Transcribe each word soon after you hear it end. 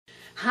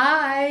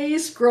Hi,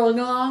 scrolling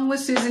along with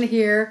Susan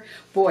here.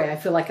 Boy, I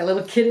feel like a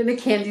little kid in a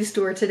candy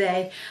store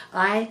today.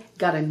 I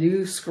got a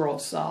new scroll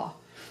saw.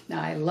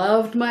 Now, I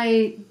loved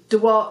my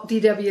DeWalt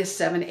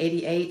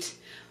DW788.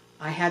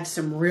 I had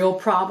some real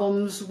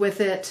problems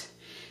with it.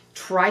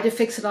 Tried to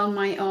fix it on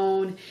my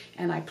own,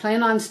 and I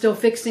plan on still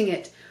fixing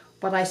it.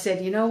 But I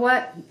said, you know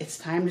what? It's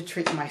time to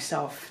treat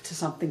myself to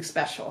something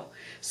special.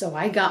 So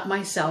I got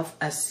myself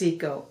a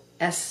Seyco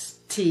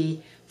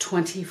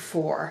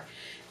ST24.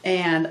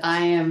 And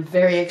I am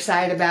very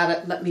excited about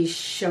it. Let me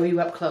show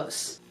you up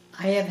close.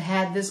 I have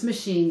had this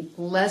machine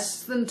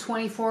less than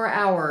 24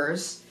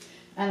 hours,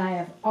 and I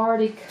have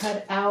already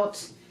cut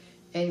out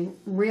a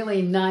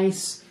really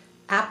nice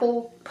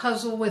apple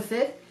puzzle with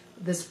it.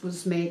 This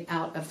was made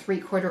out of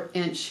 3/4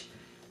 inch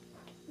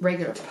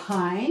regular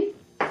pine.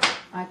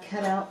 I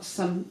cut out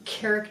some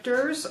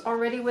characters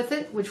already with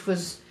it, which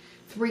was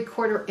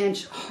 3/4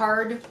 inch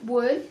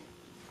hardwood.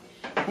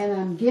 And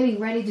I'm getting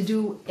ready to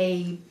do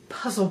a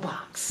puzzle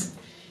box.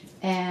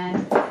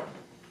 And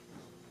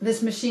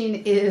this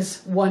machine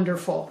is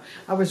wonderful.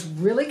 I was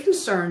really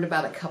concerned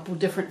about a couple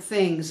different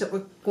things that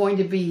were going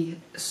to be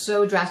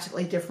so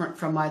drastically different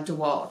from my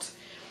DeWalt.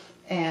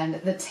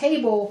 And the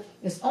table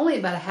is only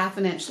about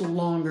 1/2 inch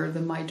longer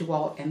than my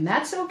DeWalt, and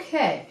that's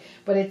okay,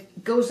 but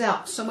it goes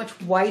out so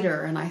much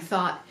wider, and I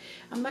thought,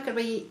 I'm not going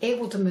to be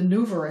able to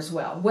maneuver as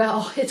well.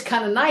 Well, it's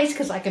kind of nice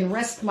because I can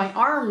rest my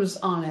arms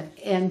on it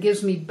and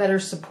gives me better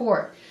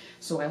support.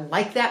 So I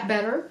like that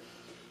better.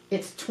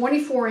 It's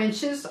 24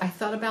 inches. I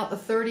thought about the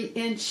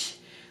 30-inch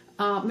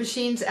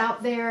machines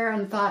out there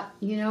and thought,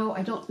 you know,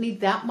 I don't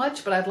need that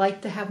much, but I'd like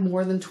to have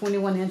more than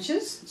 21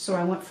 inches. So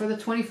I went for the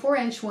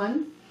 24-inch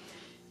one.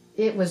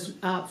 It was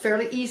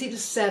fairly easy to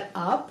set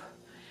up.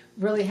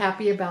 Really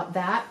happy about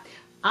that.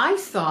 I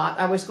thought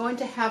I was going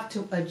to have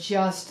to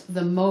adjust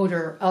the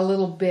motor a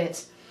little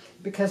bit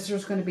because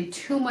there's going to be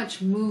too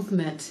much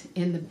movement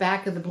in the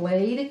back of the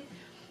blade.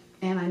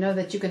 And I know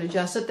that you can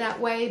adjust it that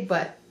way,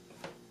 but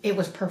it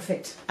was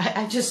perfect.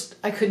 I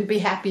couldn't be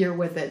happier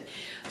with it.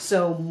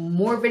 So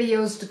more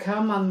videos to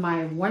come on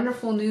my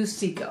wonderful new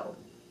Seyco.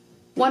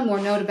 One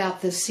more note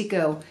about this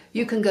Seyco.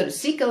 You can go to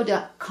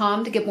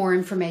Seyco.com to get more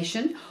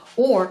information,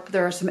 or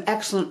there are some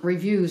excellent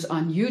reviews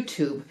on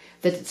YouTube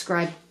that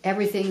describe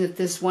everything that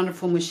this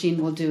wonderful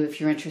machine will do if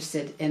you're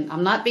interested. And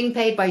I'm not being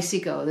paid by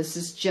Seyco. This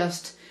is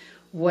just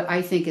what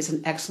I think is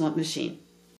an excellent machine.